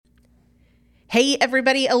Hey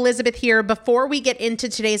everybody, Elizabeth here. Before we get into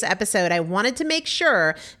today's episode, I wanted to make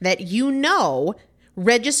sure that you know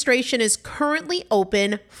registration is currently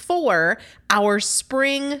open for our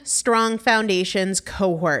Spring Strong Foundations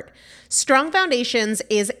cohort. Strong Foundations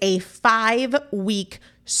is a 5-week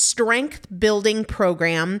strength building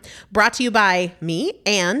program brought to you by me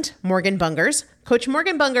and Morgan Bungers. Coach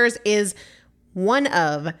Morgan Bungers is one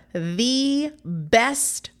of the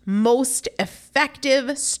best, most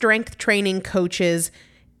effective strength training coaches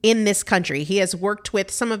in this country. He has worked with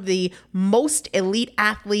some of the most elite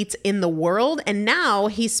athletes in the world, and now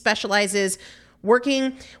he specializes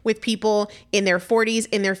working with people in their 40s,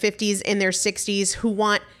 in their 50s, in their 60s who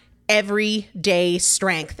want everyday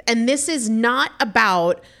strength. And this is not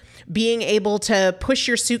about being able to push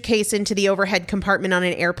your suitcase into the overhead compartment on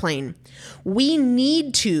an airplane. We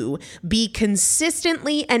need to be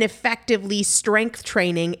consistently and effectively strength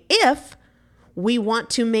training if we want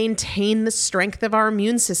to maintain the strength of our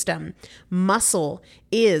immune system. Muscle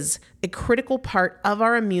is a critical part of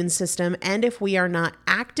our immune system, and if we are not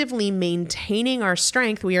actively maintaining our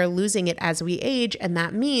strength, we are losing it as we age, and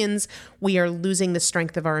that means we are losing the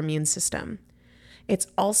strength of our immune system. It's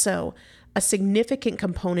also a significant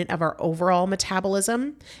component of our overall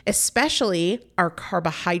metabolism, especially our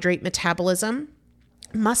carbohydrate metabolism.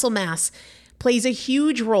 Muscle mass plays a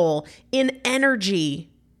huge role in energy,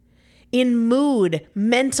 in mood,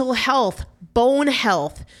 mental health, bone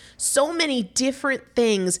health, so many different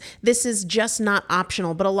things. This is just not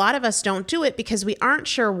optional, but a lot of us don't do it because we aren't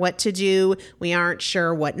sure what to do. We aren't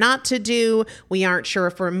sure what not to do. We aren't sure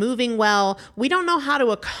if we're moving well. We don't know how to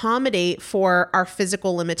accommodate for our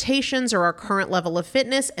physical limitations or our current level of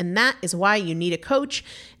fitness, and that is why you need a coach,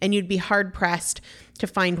 and you'd be hard-pressed to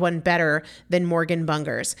find one better than Morgan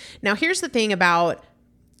Bungers. Now, here's the thing about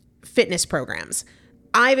fitness programs.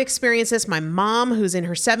 I've experienced this. My mom, who's in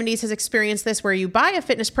her 70s, has experienced this, where you buy a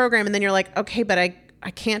fitness program and then you're like, okay, but I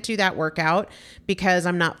can't do that workout because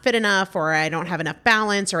I'm not fit enough, or I don't have enough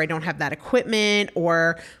balance, or I don't have that equipment,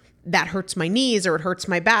 or that hurts my knees, or it hurts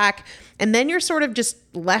my back. And then you're sort of just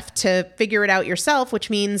left to figure it out yourself, which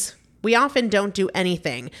means we often don't do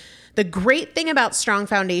anything. The great thing about Strong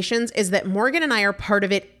Foundations is that Morgan and I are part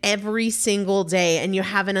of it every single day, and you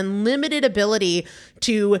have an unlimited ability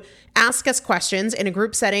to ask us questions in a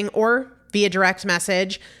group setting or via direct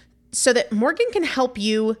message so that Morgan can help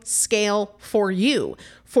you scale for you,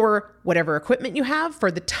 for whatever equipment you have, for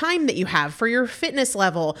the time that you have, for your fitness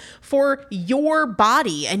level, for your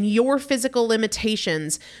body and your physical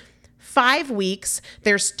limitations. 5 weeks,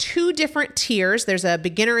 there's 2 different tiers. There's a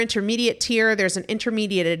beginner intermediate tier. There's an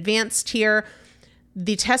intermediate advanced tier.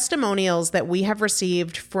 The testimonials that we have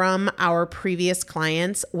received from our previous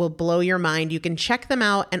clients will blow your mind. You can check them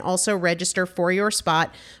out and also register for your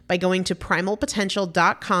spot by going to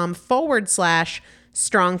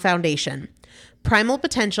primalpotential.com/strong foundation.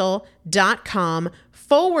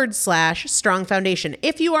 primalpotential.com/strong foundation.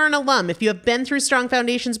 If you are an alum, if you have been through Strong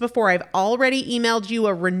Foundations before, I've already emailed you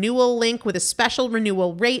a renewal link with a special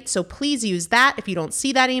renewal rate, so please use that. If you don't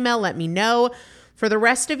see that email, let me know. For the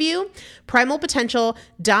rest of you,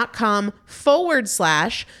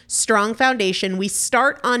 primalpotential.com/strong foundation. We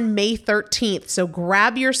start on May 13th, so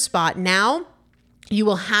grab your spot now. You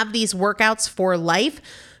will have these workouts for life.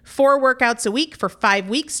 4 workouts a week for 5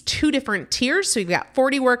 weeks, 2 different tiers. So you've got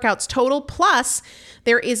 40 workouts total. Plus,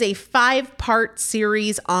 there is a 5-part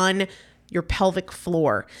series on your pelvic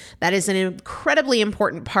floor. That is an incredibly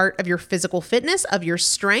important part of your physical fitness, of your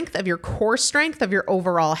strength, of your core strength, of your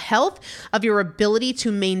overall health, of your ability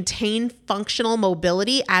to maintain functional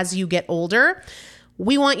mobility as you get older.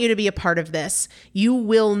 We want you to be a part of this. You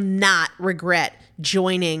will not regret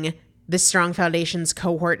joining the Strong Foundations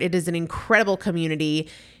cohort. It is an incredible community.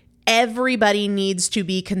 Everybody needs to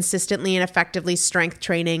be consistently and effectively strength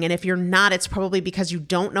training. And if you're not, it's probably because you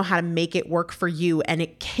don't know how to make it work for you. And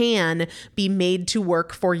it can be made to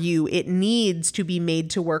work for you. It needs to be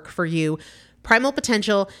made to work for you.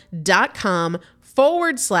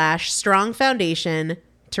 primalpotential.com/strong foundation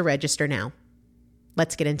to register now.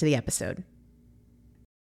 Let's get into the episode.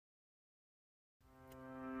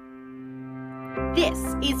 This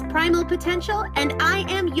is Primal Potential, and I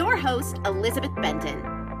am your host, Elizabeth Benton.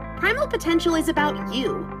 Primal Potential is about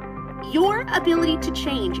you. Your ability to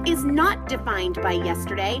change is not defined by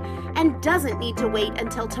yesterday and doesn't need to wait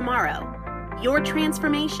until tomorrow. Your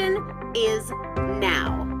transformation is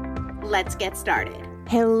now. Let's get started.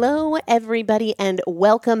 Hello, everybody, and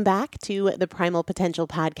welcome back to the Primal Potential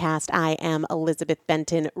Podcast. I am Elizabeth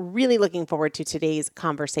Benton. Really looking forward to today's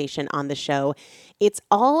conversation on the show. It's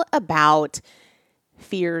all about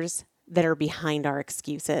fears that are behind our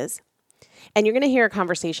excuses. And you're going to hear a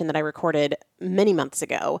conversation that I recorded many months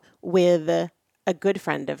ago with a good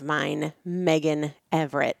friend of mine, Megan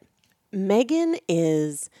Everett. Megan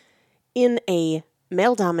is in a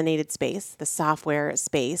male-dominated space, the software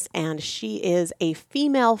space, and she is a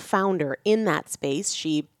female founder in that space.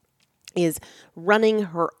 She is running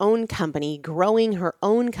her own company, growing her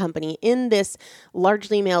own company in this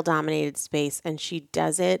largely male-dominated space, and she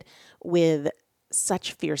does it with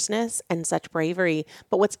such fierceness and such bravery.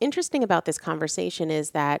 But what's interesting about this conversation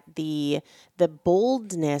is that the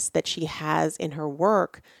boldness that she has in her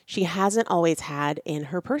work, she hasn't always had in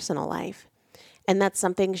her personal life. And that's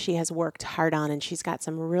something she has worked hard on, and she's got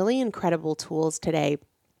some really incredible tools today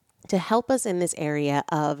to help us in this area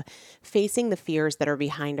of facing the fears that are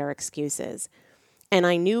behind our excuses. And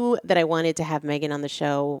I knew that I wanted to have Megan on the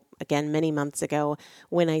show, again, many months ago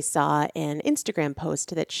when I saw an Instagram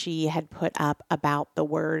post that she had put up about the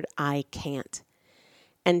word I can't.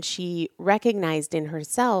 And she recognized in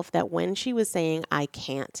herself that when she was saying, I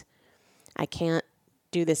can't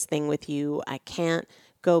do this thing with you, I can't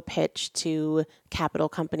go pitch to capital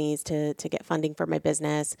companies to get funding for my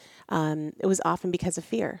business, it was often because of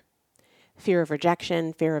fear. Fear of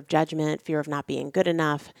rejection, fear of judgment, fear of not being good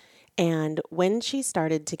enough. And when she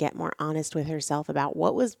started to get more honest with herself about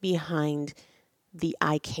what was behind the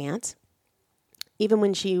I can't, even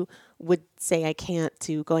when she would say I can't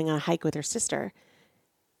to going on a hike with her sister,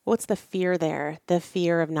 what's the fear there? The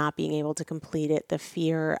fear of not being able to complete it, the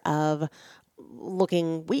fear of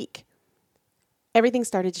looking weak. Everything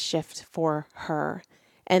started to shift for her.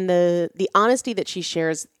 And the honesty that she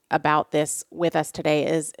shares about this with us today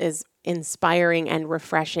is inspiring and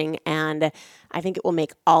refreshing, and I think it will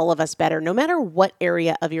make all of us better, no matter what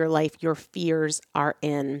area of your life your fears are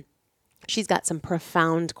in. She's got some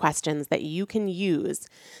profound questions that you can use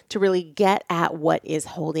to really get at what is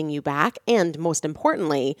holding you back, and most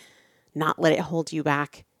importantly, not let it hold you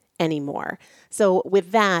back anymore. So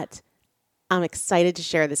with that, I'm excited to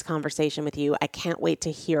share this conversation with you. I can't wait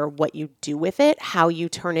to hear what you do with it, how you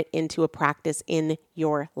turn it into a practice in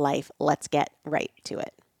your life. Let's get right to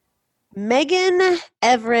it. Megan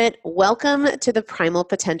Everett, welcome to the Primal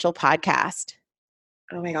Potential Podcast.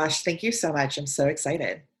 Oh my gosh, thank you so much. I'm so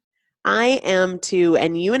excited. I am too.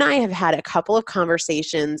 And you and I have had a couple of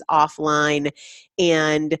conversations offline.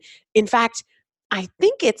 And in fact, I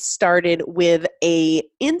think it started with a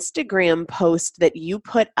Instagram post that you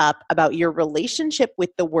put up about your relationship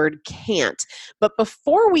with the word can't. But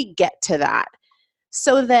before we get to that,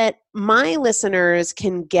 so that my listeners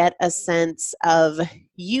can get a sense of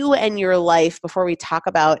you and your life before we talk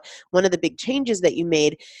about one of the big changes that you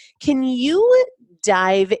made, can you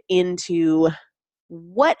dive into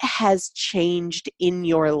what has changed in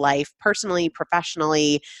your life, personally,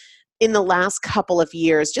 professionally, in the last couple of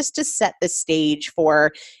years, just to set the stage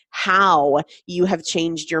for how you have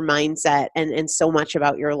changed your mindset and so much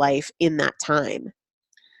about your life in that time?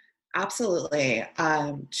 Absolutely.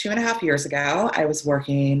 2.5 years ago, I was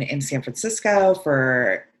working in San Francisco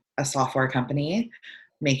for a software company,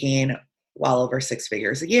 making well over 6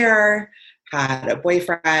 figures a year, had a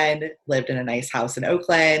boyfriend, lived in a nice house in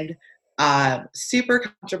Oakland, super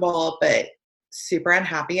comfortable, but super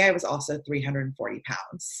unhappy. I was also 340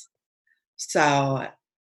 pounds. So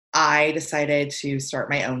I decided to start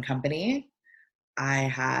my own company. I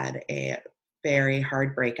had a very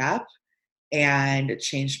hard breakup and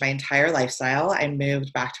changed my entire lifestyle. I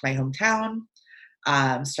moved back to my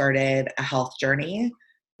hometown, started a health journey,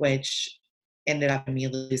 which ended up in me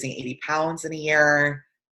losing 80 pounds in a year,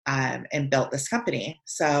 and built this company.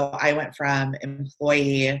 So I went from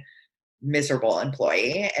miserable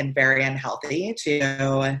employee and very unhealthy,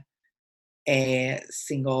 to a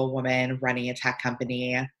single woman running a tech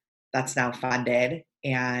company that's now funded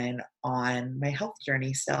and on my health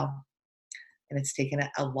journey still. And it's taken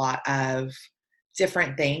a lot of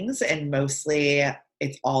different things, and mostly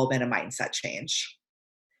it's all been a mindset change.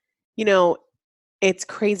 You know, it's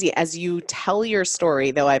crazy as you tell your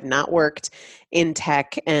story, though I've not worked in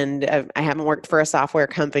tech and I haven't worked for a software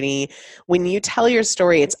company. When you tell your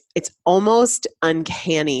story, it's almost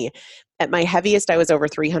uncanny. At my heaviest, I was over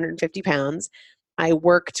 350 pounds. I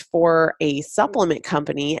worked for a supplement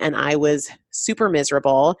company and I was super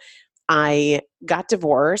miserable. I got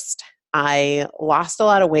divorced. I lost a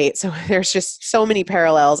lot of weight. So there's just so many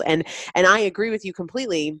parallels. And I agree with you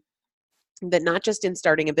completely that not just in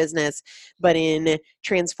starting a business, but in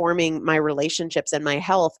transforming my relationships and my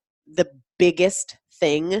health, the biggest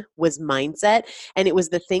thing was mindset. And it was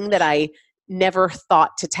the thing that I never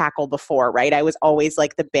thought to tackle before, right? I was always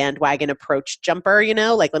like the bandwagon approach jumper,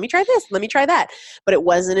 like, let me try this, let me try that. But it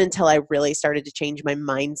wasn't until I really started to change my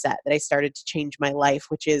mindset that I started to change my life,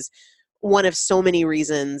 which is one of so many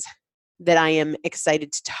reasons that I am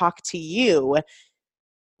excited to talk to you.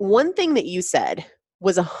 One thing that you said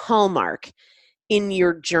was a hallmark in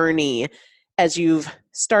your journey as you've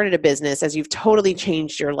started a business, as you've totally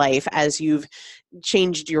changed your life, as you've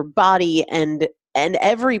changed your body and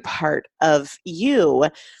every part of you.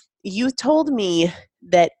 You told me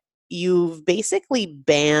that you've basically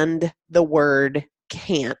banned the word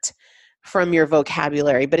can't from your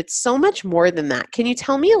vocabulary, but it's so much more than that. Can you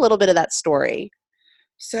tell me a little bit of that story?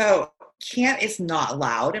 So can't is not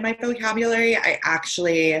allowed in my vocabulary. I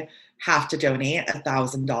actually have to donate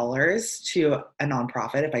 $1,000 to a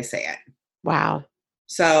nonprofit if I say it. Wow.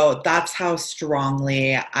 So that's how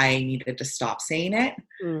strongly I needed to stop saying it.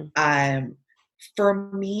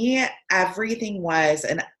 For me, everything was,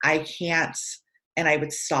 and I can't, and I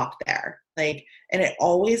would stop there. Like, and it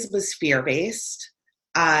always was fear-based.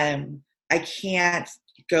 I can't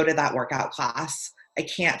go to that workout class. I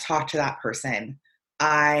can't talk to that person.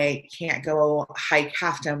 I can't go hike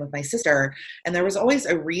Half Dome with my sister. And there was always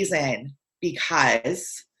a reason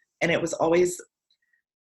because, and it was always,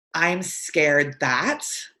 I'm scared that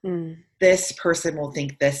this person will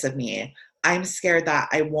think this of me. I'm scared that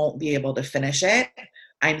I won't be able to finish it.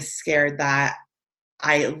 I'm scared that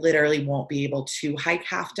I literally won't be able to hike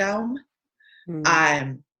Half Dome.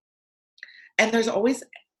 And there's always,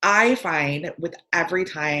 I find with every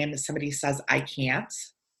time somebody says I can't,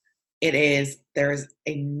 there's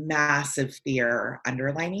a massive fear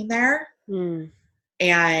underlining there.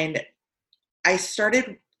 And I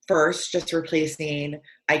started first just replacing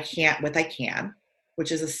I can't with I can,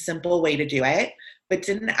 which is a simple way to do it, but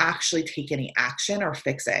didn't actually take any action or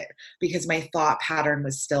fix it because my thought pattern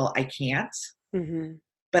was still I can't,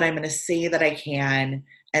 but I'm going to say that I can.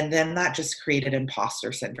 And then that just created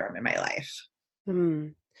imposter syndrome in my life.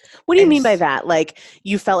 What do you mean by that? Like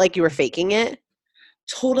you felt like you were faking it?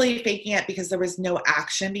 Totally faking it because there was no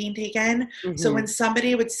action being taken. So when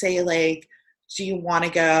somebody would say like, do you want to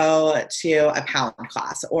go to a pound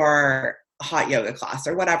class or a hot yoga class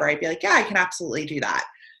or whatever, I'd be like, yeah, I can absolutely do that.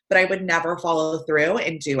 But I would never follow through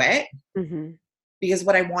and do it because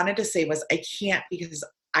what I wanted to say was I can't because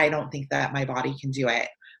I don't think that my body can do it,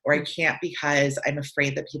 or I can't because I'm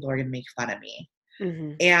afraid that people are going to make fun of me.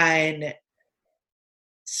 And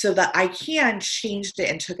so that I can changed it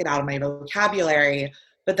and took it out of my vocabulary.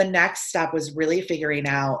 But the next step was really figuring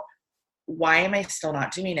out, why am I still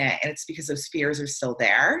not doing it? And it's because those fears are still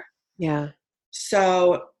there. Yeah.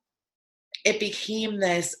 So it became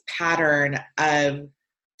this pattern of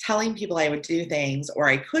telling people I would do things or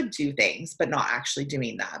I could do things, but not actually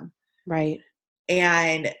doing them. Right.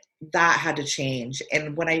 And that had to change.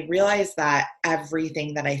 And when I realized that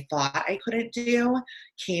everything that I thought I couldn't do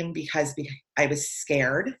came because I was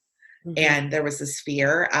scared. And there was this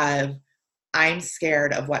fear of, I'm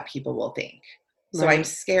scared of what people will think. So I'm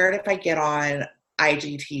scared if I get on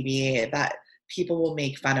IGTV that people will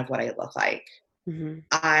make fun of what I look like.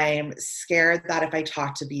 I'm scared that if I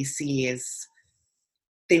talk to VCs,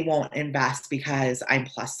 they won't invest because I'm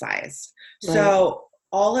plus size. So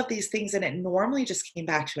all of these things, and it normally just came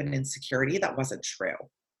back to an insecurity that wasn't true.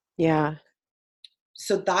 Yeah.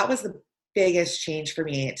 So that was the biggest change for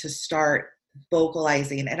me, to start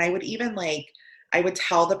vocalizing. And I would even I would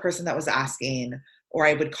tell the person that was asking, or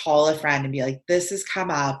I would call a friend and be like, this has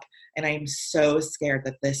come up and I'm so scared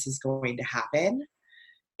that this is going to happen.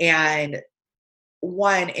 And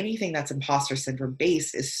anything that's imposter syndrome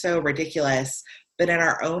based is so ridiculous, but in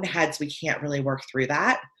our own heads, we can't really work through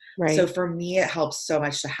that. Right. So for me, it helps so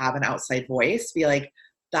much to have an outside voice, be like,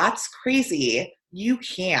 that's crazy. You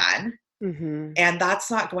can, and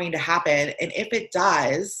that's not going to happen. And if it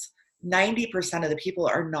does, 90% of the people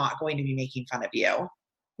are not going to be making fun of you.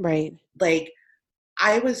 Right.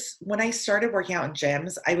 When I started working out in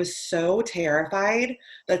gyms, I was so terrified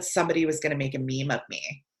that somebody was going to make a meme of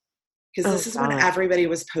me. Because this is when everybody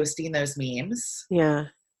was posting those memes. Yeah.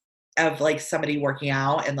 Of somebody working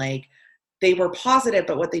out and they were positive,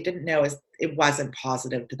 but what they didn't know is it wasn't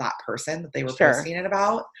positive to that person that they were posting it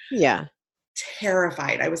about. Yeah.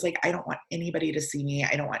 Terrified. I was like, I don't want anybody to see me.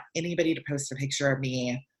 I don't want anybody to post a picture of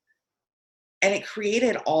me. And it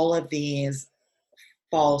created all of these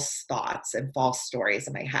false thoughts and false stories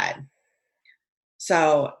in my head.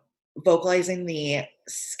 So vocalizing the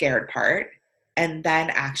scared part and then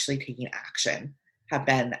actually taking action have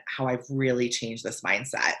been how I've really changed this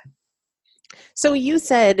mindset. So you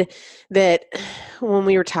said that when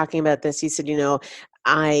we were talking about this, you said,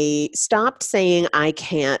 I stopped saying I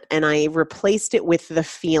can't and I replaced it with the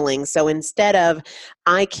feeling. So instead of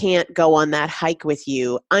I can't go on that hike with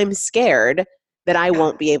you, I'm scared that I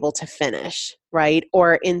won't be able to finish, right?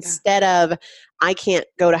 Or instead of I can't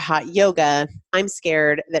go to hot yoga. I'm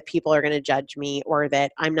scared that people are going to judge me or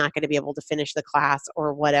that I'm not going to be able to finish the class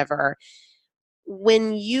or whatever.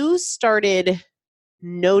 When you started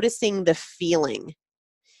noticing the feeling,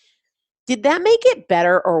 did that make it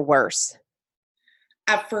better or worse?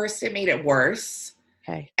 At first, it made it worse.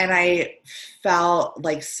 Okay. And I felt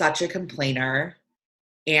like such a complainer,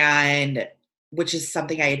 and which is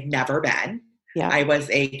something I had never been. Yeah. I was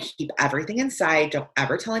a keep everything inside, don't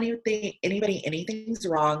ever tell anybody anything's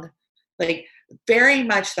wrong. Like very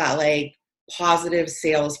much that like positive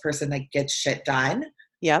salesperson that gets shit done.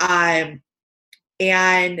 Yep.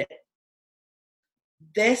 And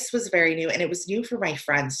this was very new, and it was new for my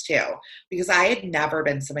friends too, because I had never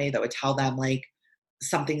been somebody that would tell them like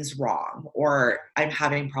something's wrong or I'm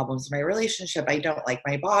having problems in my relationship. I don't like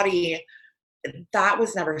my body. That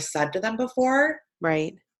was never said to them before.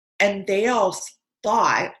 Right. And they all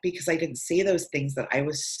thought, because I didn't say those things, that I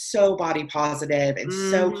was so body positive and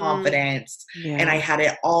so confident and I had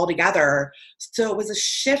it all together. So it was a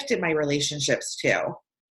shift in my relationships too,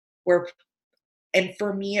 and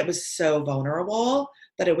for me, it was so vulnerable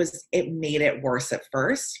that it made it worse at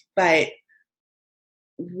first. But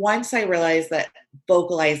once I realized that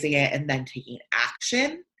vocalizing it and then taking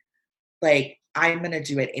action, like I'm going to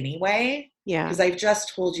do it anyway. Yeah. Because I've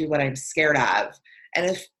just told you what I'm scared of. And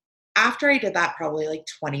if after I did that probably like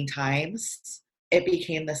 20 times, it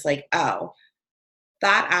became this like, oh,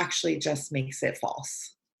 that actually just makes it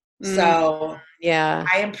false. So yeah,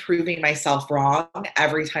 I am proving myself wrong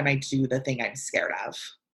every time I do the thing I'm scared of.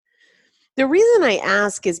 The reason I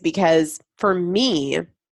ask is because for me,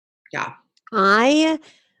 Yeah. I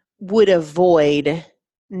would avoid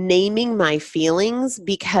naming my feelings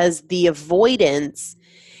because the avoidance,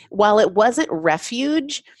 while it wasn't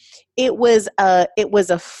refuge, it was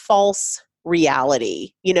a false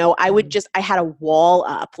reality. I had a wall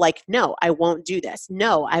up, like, no, I won't do this.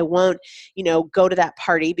 No, I won't, go to that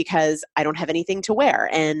party because I don't have anything to wear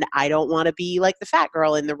and I don't want to be like the fat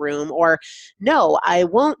girl in the room. Or no, I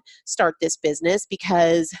won't start this business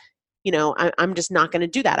because, I'm just not going to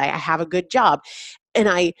do that. I have a good job. And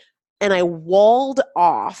I walled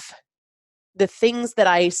off the things that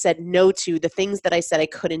I said no to, the things that I said I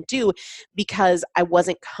couldn't do because I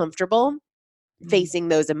wasn't comfortable facing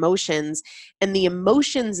those emotions. And the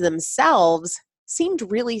emotions themselves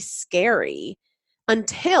seemed really scary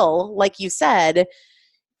until, like you said,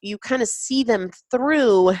 you kind of see them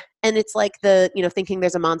through, and it's like thinking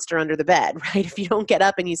there's a monster under the bed, right? If you don't get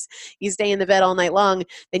up and you stay in the bed all night long,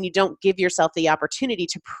 then you don't give yourself the opportunity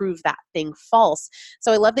to prove that thing false.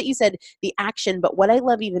 So I love that you said the action, but what I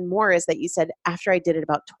love even more is that you said after I did it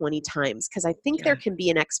about 20 times, because I think there can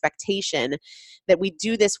be an expectation that we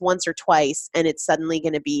do this once or twice and it's suddenly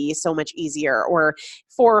going to be so much easier, or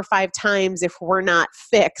 4 or 5 times if we're not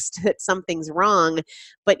fixed that something's wrong.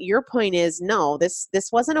 But your point is, no, this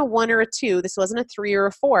wasn't a 1 or a 2, this wasn't a 3 or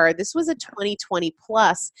a 4, this was a 20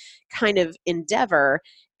 plus kind of endeavor.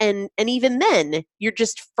 And even then, you're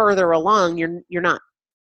just further along. You're not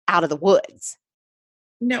out of the woods.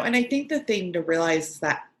 No, and I think the thing to realize is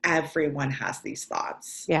that everyone has these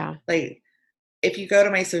thoughts. Yeah. Like if you go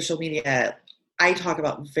to my social media, I talk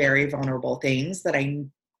about very vulnerable things that I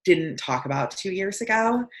didn't talk about 2 years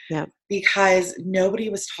ago. Yeah. Because nobody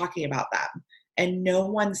was talking about them. And no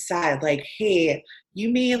one said like, hey, you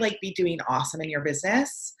may like be doing awesome in your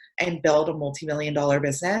business and build a multi-million-dollar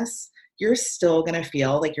business. You're still going to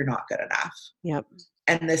feel like you're not good enough. Yep.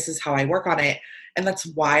 And this is how I work on it. And that's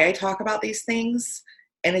why I talk about these things.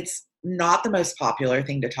 And it's not the most popular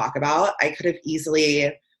thing to talk about. I could have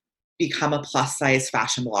easily become a plus size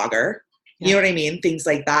fashion blogger. Yeah. You know what I mean? Things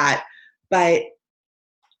like that. But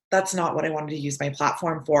that's not what I wanted to use my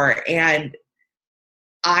platform for. And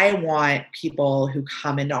I want people who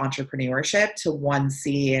come into entrepreneurship to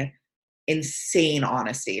see insane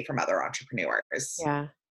honesty from other entrepreneurs. Yeah.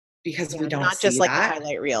 Because we don't not see just like that. a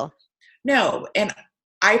highlight reel. No. And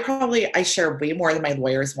I share way more than my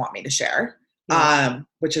lawyers want me to share,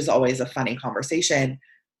 which is always a funny conversation.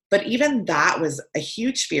 But even that was a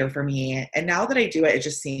huge fear for me. And now that I do it, it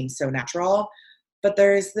just seems so natural. But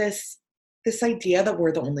there's this idea that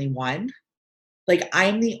we're the only one. Like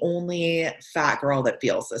I'm the only fat girl that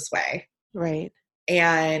feels this way. Right.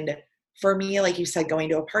 And for me, like you said, going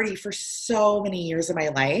to a party for so many years of my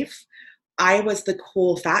life, I was the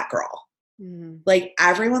cool fat girl. Mm. Like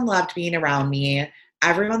everyone loved being around me.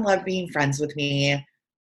 Everyone loved being friends with me.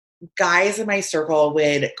 Guys in my circle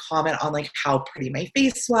would comment on like how pretty my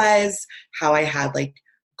face was, how I had like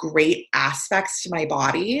great aspects to my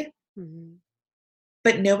body. Mm-hmm.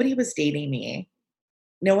 But nobody was dating me.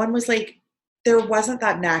 No one was like, there wasn't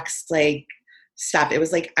that next like step. It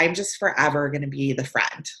was like, I'm just forever going to be the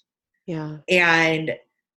friend. Yeah. And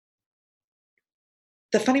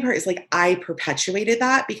the funny part is like, I perpetuated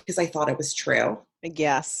that because I thought it was true.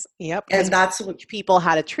 Yes. Yep. And that's what people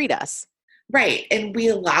how to treat us. Right. And we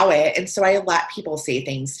allow it. And so I let people say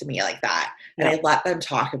things to me like that. And I let them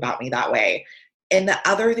talk about me that way. And the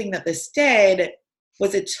other thing that this did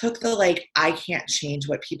was it took the like, I can't change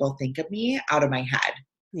what people think of me out of my head.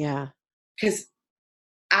 Yeah. Because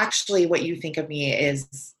actually what you think of me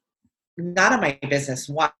is none of my business,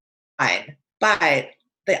 one. But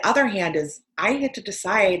the other hand is I get to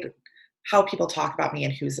decide how people talk about me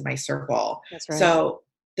and who's in my circle. That's right. So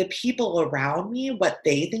the people around me, what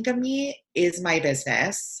they think of me is my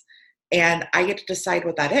business, and I get to decide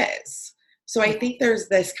what that is. So I think there's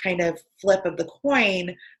this kind of flip of the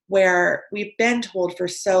coin where we've been told for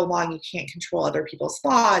so long you can't control other people's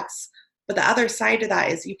thoughts, but the other side of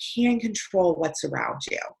that is you can control what's around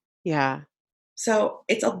you. Yeah. So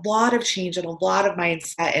it's a lot of change and a lot of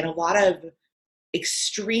mindset and a lot of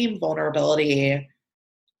extreme vulnerability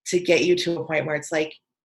to get you to a point where it's like,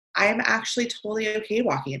 I'm actually totally okay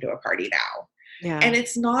walking into a party now. Yeah. And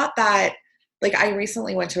it's not that, like, I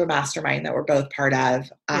recently went to a mastermind that we're both part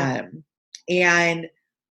of. And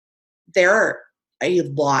there are a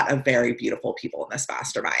lot of very beautiful people in this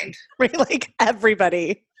mastermind. Right, like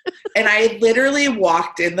everybody. And I literally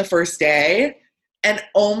walked in the first day and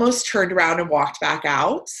almost turned around and walked back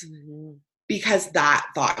out because that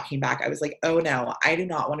thought came back. I was like, oh no, I do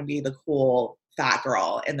not want to be the cool fat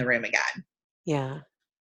girl in the room again. Yeah.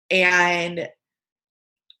 And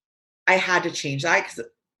I had to change that because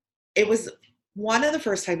it was one of the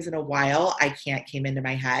first times in a while I can't came into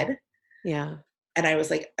my head. Yeah. And I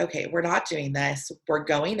was like, okay, we're not doing this. We're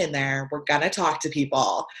going in there. We're going to talk to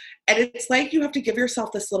people. And it's like you have to give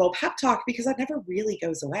yourself this little pep talk because that never really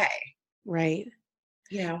goes away. Right.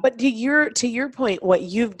 You know? But to your point, what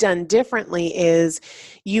you've done differently is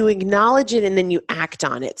you acknowledge it and then you act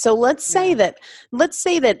on it. So let's say that,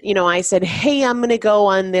 you know, I said, hey, I'm going to go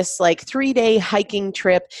on this like 3-day hiking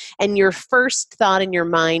trip. And your first thought in your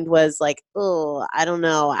mind was like, oh, I don't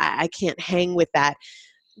know. I can't hang with that.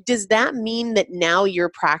 Does that mean that now your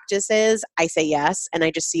practice is I say yes and I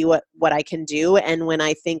just see what I can do, and when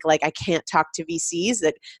I think like I can't talk to VCs,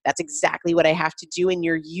 that's exactly what I have to do, and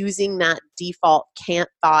you're using that default can't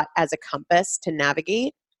thought as a compass to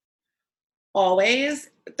navigate? Always.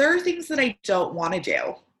 There are things that I don't want to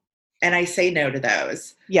do, and I say no to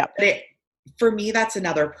those. Yeah. But for me, that's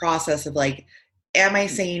another process of like, am I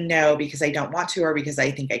saying no because I don't want to or because I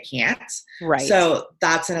think I can't? Right. So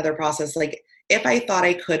that's another process. Like, if I thought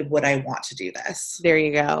I could, would I want to do this? There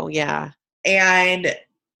you go. Yeah. And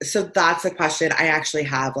so that's a question. I actually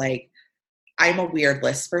have like, I'm a weird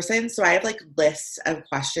list person. So I have like lists of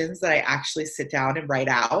questions that I actually sit down and write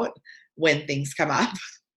out when things come up.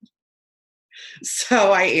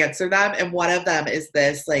 So I answer them. And one of them is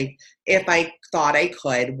this, like, if I thought I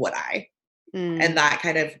could, would I? And that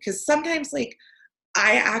kind of, because sometimes like,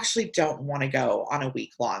 I actually don't want to go on a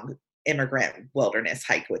week-long immigrant wilderness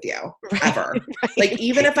hike with you ever. Right. Like,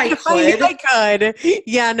 even if I could, I could.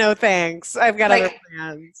 Yeah, no thanks. I've got like, other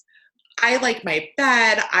plans. I like my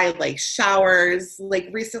bed. I like showers. Like,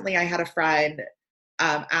 recently I had a friend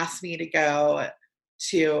ask me to go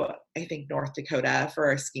to, I think, North Dakota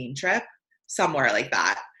for a skiing trip, somewhere like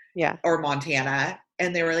that. Yeah. Or Montana.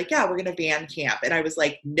 And they were like, yeah, we're going to van camp. And I was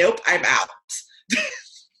like, nope, I'm out.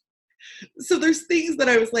 So there's things that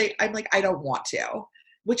I'm like, I don't want to,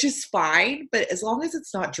 which is fine. But as long as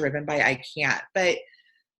it's not driven by I can't. But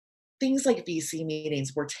things like VC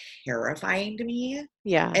meetings were terrifying to me.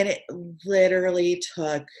 Yeah. And it literally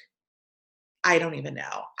took, I don't even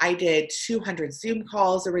know. I did 200 Zoom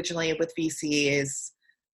calls originally with VCs.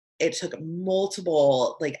 It took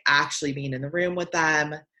multiple, like, actually being in the room with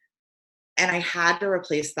them. And I had to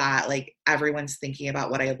replace that, like, everyone's thinking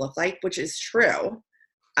about what I look like, which is true.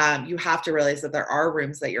 You have to realize that there are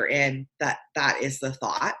rooms that you're in that is the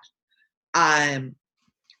thought.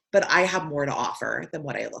 But I have more to offer than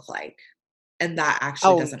what I look like. And that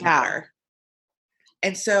actually doesn't matter.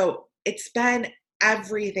 And so it's been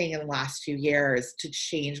everything in the last few years to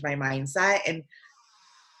change my mindset. And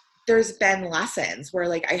there's been lessons where,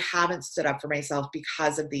 like, I haven't stood up for myself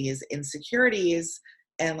because of these insecurities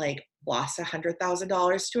and, like, lost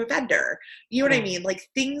 $100,000 to a vendor. You know what I mean? Like,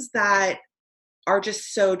 things that are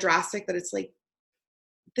just so drastic that it's like,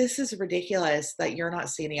 this is ridiculous that you're not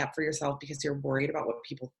standing up for yourself because you're worried about what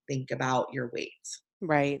people think about your weight.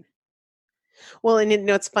 Right. Well, and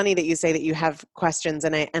it's funny that you say that you have questions,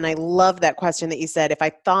 and I love that question that you said, if I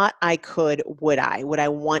thought I could, would I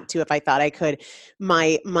want to, if I thought I could.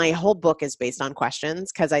 My whole book is based on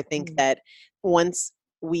questions, because I think that once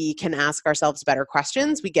we can ask ourselves better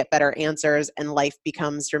questions, we get better answers and life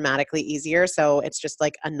becomes dramatically easier. So it's just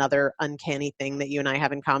like another uncanny thing that you and I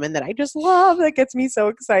have in common that I just love, that gets me so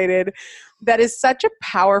excited. That is such a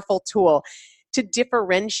powerful tool to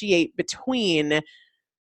differentiate between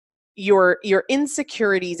your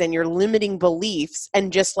insecurities and your limiting beliefs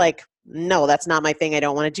and just like, no, that's not my thing. I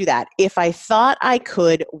don't want to do that. If I thought I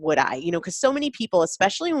could, would I? Because so many people,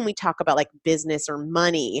 especially when we talk about like business or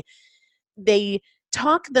money, they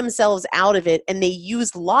talk themselves out of it and they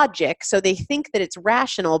use logic. So they think that it's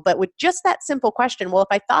rational, but with just that simple question, well, if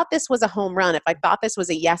I thought this was a home run, if I thought this was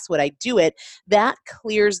a yes, would I do it? That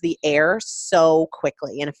clears the air so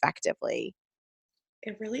quickly and effectively.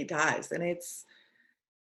 It really does. And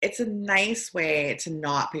it's a nice way to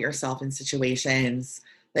not put yourself in situations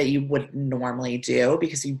that you wouldn't normally do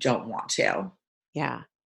because you don't want to. Yeah.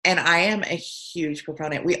 And I am a huge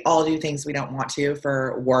proponent. We all do things we don't want to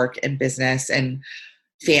for work and business and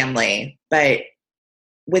family, but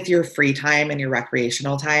with your free time and your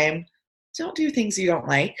recreational time, don't do things you don't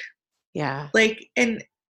like. Yeah. And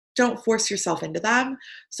don't force yourself into them.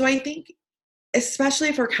 So I think, especially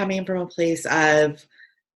if we're coming from a place of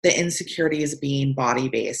the insecurities being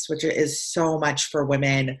body-based, which is so much for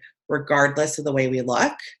women, regardless of the way we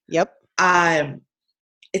look. Yep.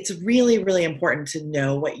 It's really, really important to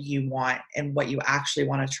know what you want and what you actually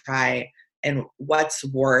want to try and what's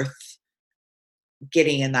worth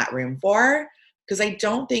getting in that room for. Because I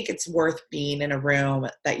don't think it's worth being in a room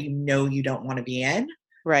that you don't want to be in,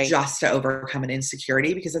 right, just to overcome an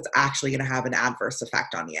insecurity, because it's actually going to have an adverse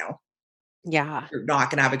effect on you. Yeah. You're not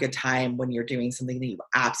going to have a good time when you're doing something that you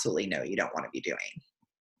absolutely know you don't want to be doing.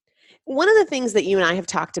 One of the things that you and I have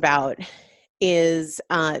talked about is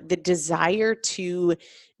the desire to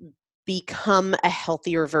become a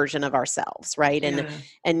healthier version of ourselves, right? Yeah.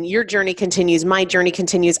 And your journey continues, my journey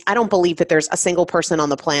continues. I don't believe that there's a single person on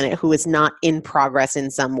the planet who is not in progress in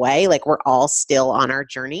some way. Like, we're all still on our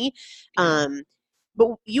journey. Yeah.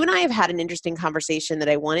 But you and I have had an interesting conversation that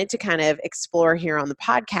I wanted to kind of explore here on the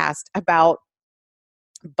podcast about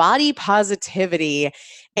body positivity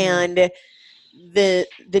and the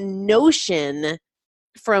notion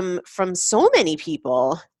from so many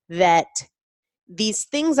people that these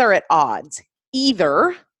things are at odds.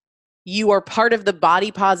 Either you are part of the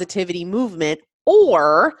body positivity movement,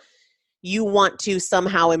 or you want to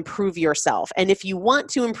somehow improve yourself. And if you want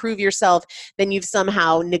to improve yourself, then you've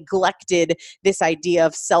somehow neglected this idea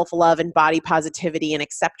of self-love and body positivity and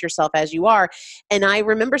accept yourself as you are. And I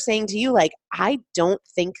remember saying to you, like, I don't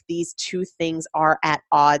think these two things are at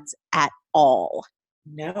odds at all.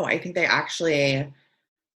 No, I think they actually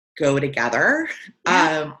go together.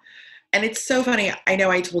 Yeah. And it's so funny. I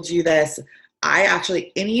know I told you this. I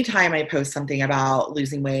actually, anytime I post something about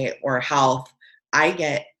losing weight or health, I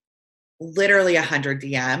get literally 100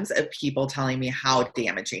 DMs of people telling me how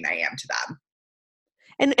damaging I am to them.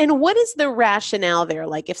 And what is the rationale there?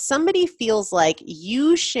 Like, if somebody feels like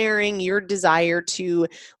you sharing your desire to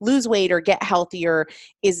lose weight or get healthier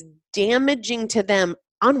is damaging to them,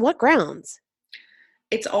 on what grounds?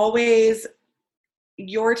 It's always,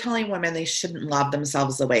 you're telling women they shouldn't love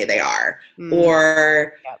themselves the way they are.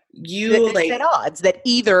 Or you it's at odds that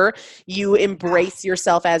either you embrace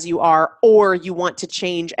yourself as you are or you want to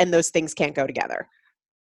change, and those things can't go together.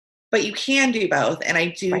 But you can do both, and I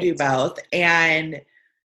do both. And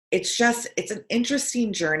it's an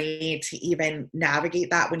interesting journey to even navigate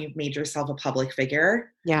that when you've made yourself a public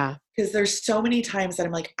figure. Yeah. Because there's so many times that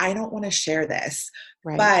I'm like, I don't want to share this,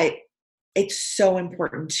 Right. but it's so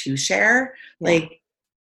important to share. Yeah. Like,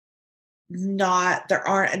 there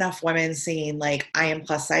aren't enough women saying like, I am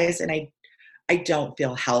plus size and I don't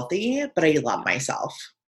feel healthy, but I love myself.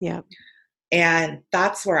 Yeah. And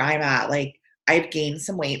that's where I'm at. Like, I've gained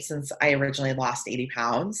some weight since I originally lost 80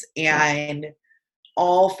 pounds, and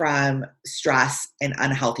all from stress and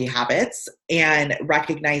unhealthy habits, and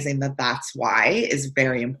recognizing that that's why is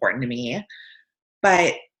very important to me.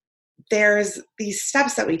 But there's these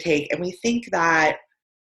steps that we take, and we think that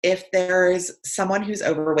if there's someone who's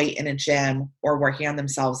overweight in a gym or working on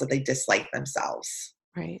themselves, that they dislike themselves.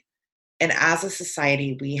 Right. And as a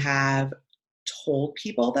society, we have told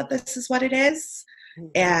people that this is what it is. Mm-hmm.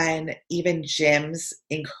 And even gyms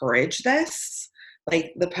encourage this.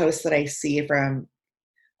 Like, the posts that I see from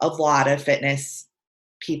a lot of fitness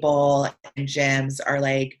people and gyms are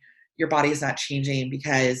like, your body's not changing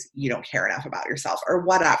because you don't care enough about yourself or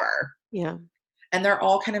whatever. Yeah. And they're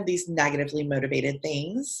all kind of these negatively motivated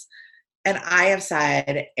things. And I have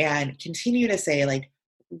said and continue to say, like,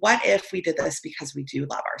 what if we did this because we do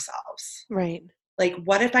love ourselves? Right. Like,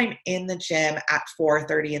 what if I'm in the gym at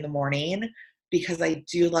 4:30 in the morning because I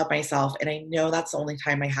do love myself. And I know that's the only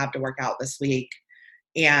time I have to work out this week.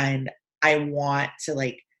 And I want to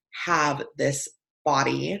like have this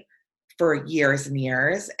body for years and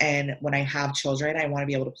years. And when I have children, I want to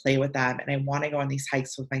be able to play with them. And I want to go on these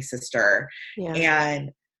hikes with my sister. Yeah.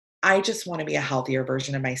 And I just want to be a healthier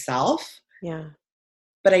version of myself. Yeah.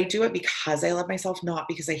 But I do it because I love myself, not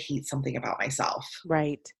because I hate something about myself.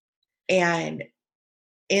 Right. And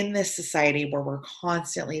in this society where we're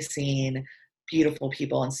constantly seeing beautiful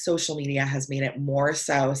people, and social media has made it more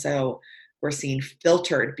so. So we're seeing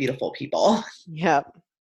filtered beautiful people. Yep.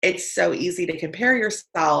 It's so easy to compare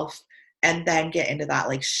yourself and then get into that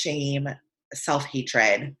like shame,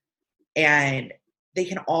 self-hatred. And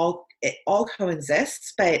it all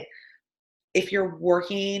coexists. But if you're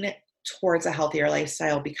working towards a healthier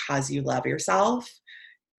lifestyle because you love yourself,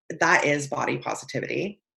 that is body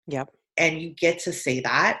positivity. Yep. And you get to say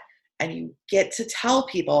that, and you get to tell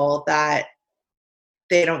people that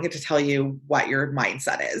they don't get to tell you what your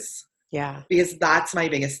mindset is. Yeah. Because that's my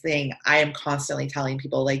biggest thing. I am constantly telling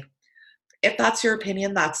people, like, if that's your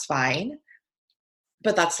opinion, that's fine.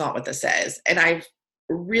 But that's not what this is. And I've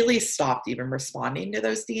really stopped even responding to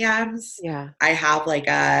those DMs. Yeah. I have like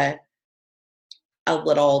a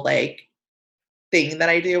little like thing that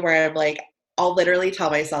I do where I'm like, I'll literally tell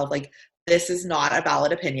myself like, this is not a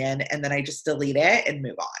valid opinion. And then I just delete it and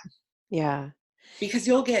move on. Yeah. Because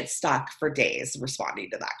you'll get stuck for days responding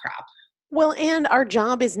to that crap. Well, and our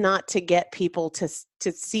job is not to get people to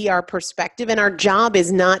see our perspective, and our job is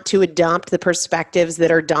not to adopt the perspectives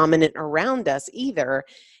that are dominant around us either.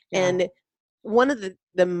 Yeah. And one of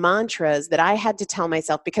the mantras that I had to tell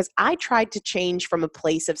myself, because I tried to change from a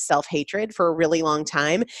place of self-hatred for a really long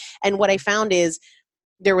time, and what I found is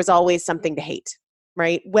there was always something to hate,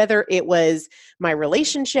 right? Whether it was my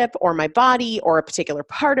relationship or my body or a particular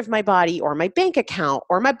part of my body or my bank account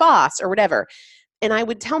or my boss or whatever. And I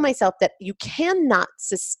would tell myself that you cannot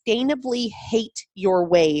sustainably hate your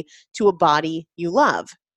way to a body you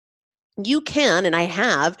love. You can, and I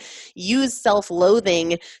have, used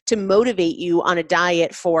self-loathing to motivate you on a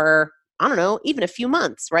diet for, I don't know, even a few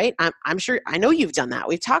months, right? I'm sure, I know you've done that.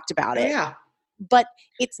 We've talked about it. Yeah. But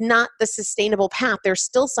it's not the sustainable path. There's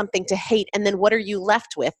still something to hate. And then what are you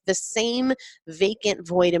left with? The same vacant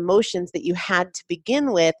void emotions that you had to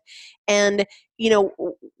begin with. And, you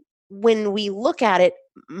know, when we look at it,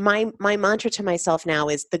 my mantra to myself now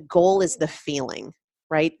is the goal is the feeling,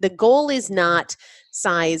 right? The goal is not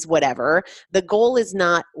size whatever. The goal is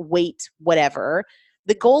not weight whatever.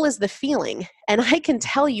 The goal is the feeling. And I can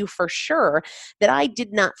tell you for sure that I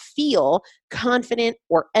did not feel confident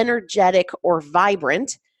or energetic or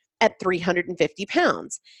vibrant at 350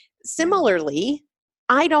 pounds. Similarly,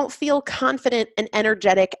 I don't feel confident and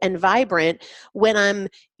energetic and vibrant when I'm,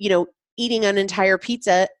 eating an entire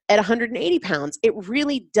pizza at 180 pounds. It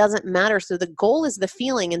really doesn't matter. So the goal is the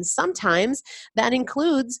feeling. And sometimes that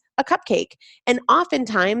includes a cupcake. And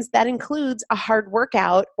oftentimes that includes a hard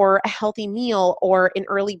workout or a healthy meal or an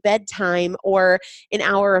early bedtime or an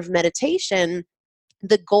hour of meditation.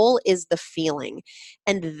 The goal is the feeling.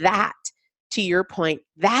 And that, to your point,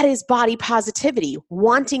 that is body positivity,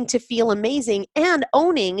 wanting to feel amazing and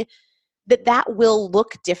owning that will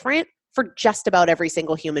look different for just about every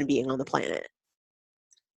single human being on the planet.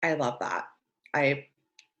 I love that. I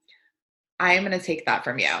am going to take that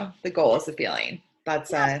from you. The goal is the feeling.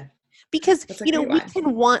 That's because that's we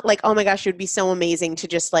can want like, oh my gosh, it would be so amazing to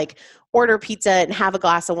just like order pizza and have a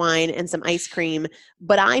glass of wine and some ice cream.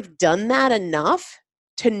 But I've done that enough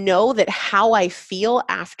to know that how I feel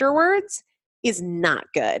afterwards is not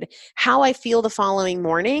good. How I feel the following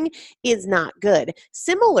morning is not good.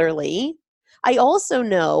 Similarly, I also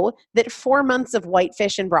know that 4 months of white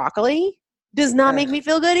fish and broccoli does not make me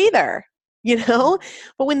feel good either, But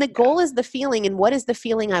when the goal is the feeling, and what is the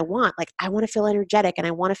feeling I want? Like, I want to feel energetic and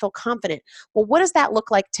I want to feel confident. Well, what does that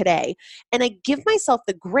look like today? And I give myself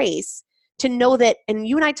the grace to know that, and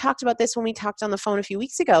you and I talked about this when we talked on the phone a few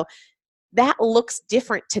weeks ago, that looks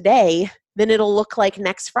different today than it'll look like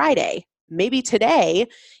next Friday. Maybe today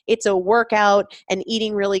it's a workout and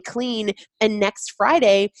eating really clean, and next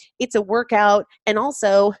Friday it's a workout and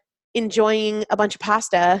also enjoying a bunch of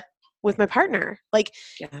pasta with my partner. Like,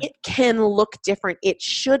 It can look different. It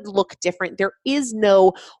should look different. There is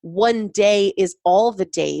no one day is all the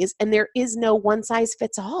days, and there is no one size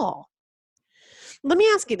fits all. Let me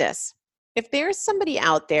ask you this. If there's somebody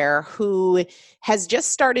out there who has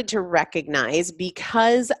just started to recognize,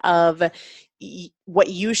 because of what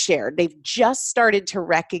you shared, they've just started to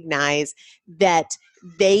recognize that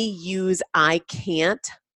they use I can't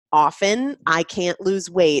often. I can't lose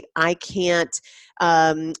weight. I can't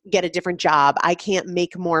get a different job. I can't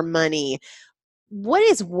make more money. what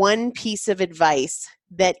is one piece of advice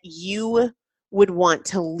that you would want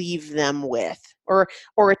to leave them with, or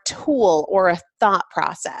a tool or a thought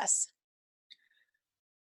process?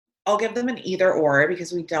 I'll give them an either or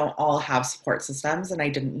because we don't all have support systems and I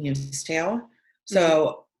didn't used to.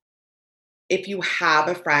 So if you have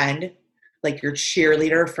a friend, like your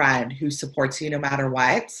cheerleader friend who supports you no matter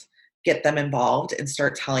what, get them involved and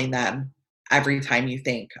start telling them every time you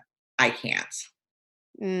think, I can't.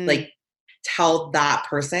 Like, tell that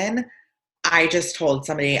person, I just told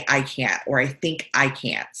somebody I can't, or I think I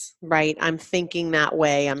can't. Right. I'm thinking that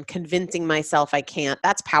way. I'm convincing myself I can't.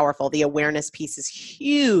 That's powerful. The awareness piece is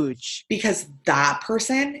huge. Because that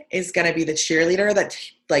person is going to be the cheerleader that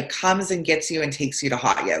like comes and gets you and takes you to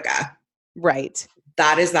hot yoga. Right.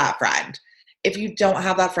 That is that friend. If you don't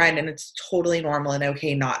have that friend, and it's totally normal and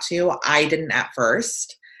okay not to, I didn't at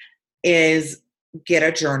first, is get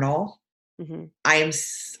a journal. I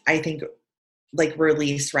think like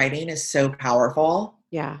release writing is so powerful.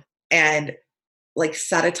 Yeah. And like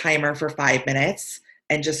set a timer for 5 minutes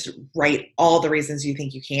and just write all the reasons you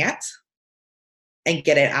think you can't and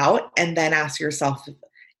get it out. And then ask yourself,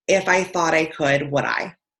 if I thought I could, would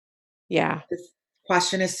I? Yeah. This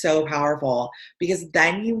question is so powerful because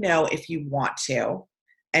then you know if you want to.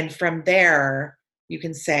 And from there, you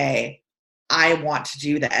can say, I want to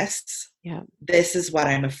do this. Yeah. This is what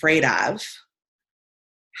I'm afraid of.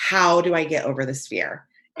 How do I get over this fear?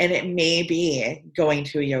 And it may be going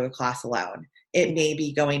to a yoga class alone. It may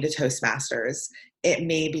be going to Toastmasters. It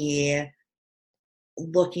may be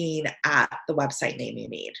looking at the website name you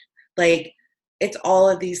need. Like, it's all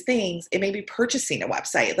of these things. It may be purchasing a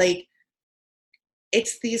website. Like,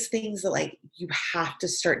 it's these things that like you have to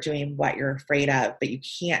start doing what you're afraid of, but you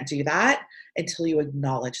can't do that until you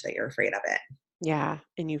acknowledge that you're afraid of it. Yeah.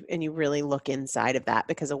 And you really look inside of that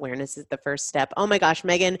because awareness is the first step. Oh my gosh,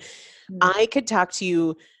 Megan, I could talk to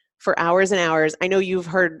you for hours and hours. I know you've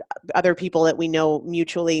heard other people that we know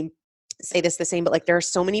mutually say this the same, but like there are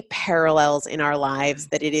so many parallels in our lives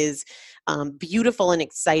that it is beautiful and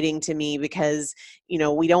exciting to me because, you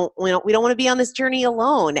know, we don't want to be on this journey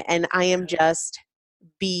alone. And I am just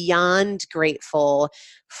beyond grateful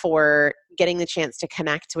for getting the chance to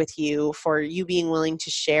connect with you, for you being willing to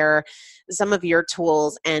share some of your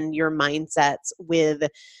tools and your mindsets with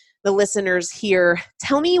the listeners here.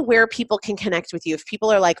 Tell me where people can connect with you. If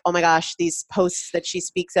people are like, oh my gosh, these posts that she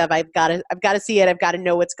speaks of, I've got to see it. I've got to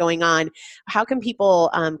know what's going on. How can people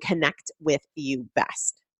connect with you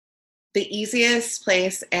best? The easiest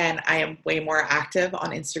place, and I am way more active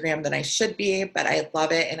on Instagram than I should be, but I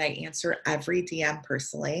love it and I answer every DM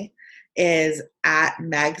personally, is at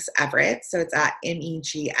Megs Everett. So it's at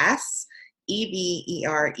MEGSEVERETT.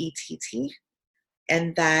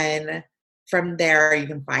 And then from there, you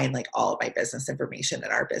can find like all of my business information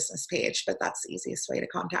in our business page, but that's the easiest way to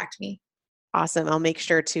contact me. Awesome. I'll make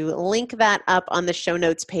sure to link that up on the show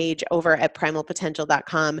notes page over at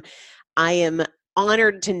primalpotential.com. I am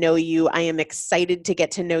honored to know you. I am excited to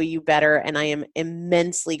get to know you better, and I am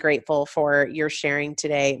immensely grateful for your sharing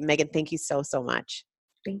today. Megan, thank you so, so much.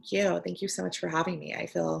 Thank you. Thank you so much for having me. I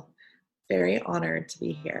feel very honored to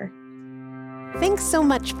be here. Thanks so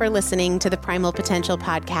much for listening to the Primal Potential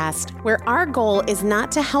podcast, where our goal is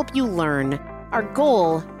not to help you learn. Our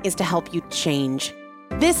goal is to help you change.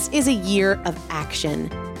 This is a year of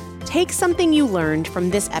action. Take something you learned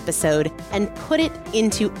from this episode and put it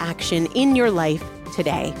into action in your life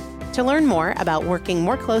today. To learn more about working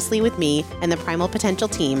more closely with me and the Primal Potential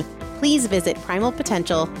team, please visit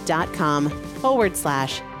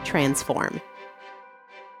primalpotential.com/transform.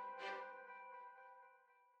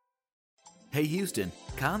 Hey Houston,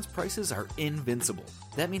 Conn's prices are invincible.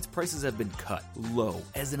 That means prices have been cut low,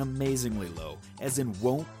 as in amazingly low, as in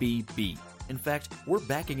won't be beat. In fact, we're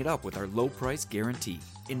backing it up with our low price guarantee.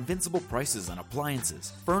 Invincible prices on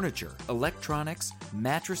appliances, furniture, electronics,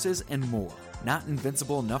 mattresses, and more. Not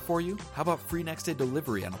invincible enough for you? How about free next day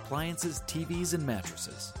delivery on appliances, TVs, and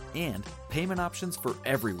mattresses? And payment options for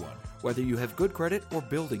everyone, whether you have good credit or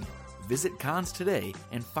building it. Visit Conn's today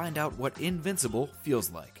and find out what invincible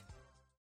feels like.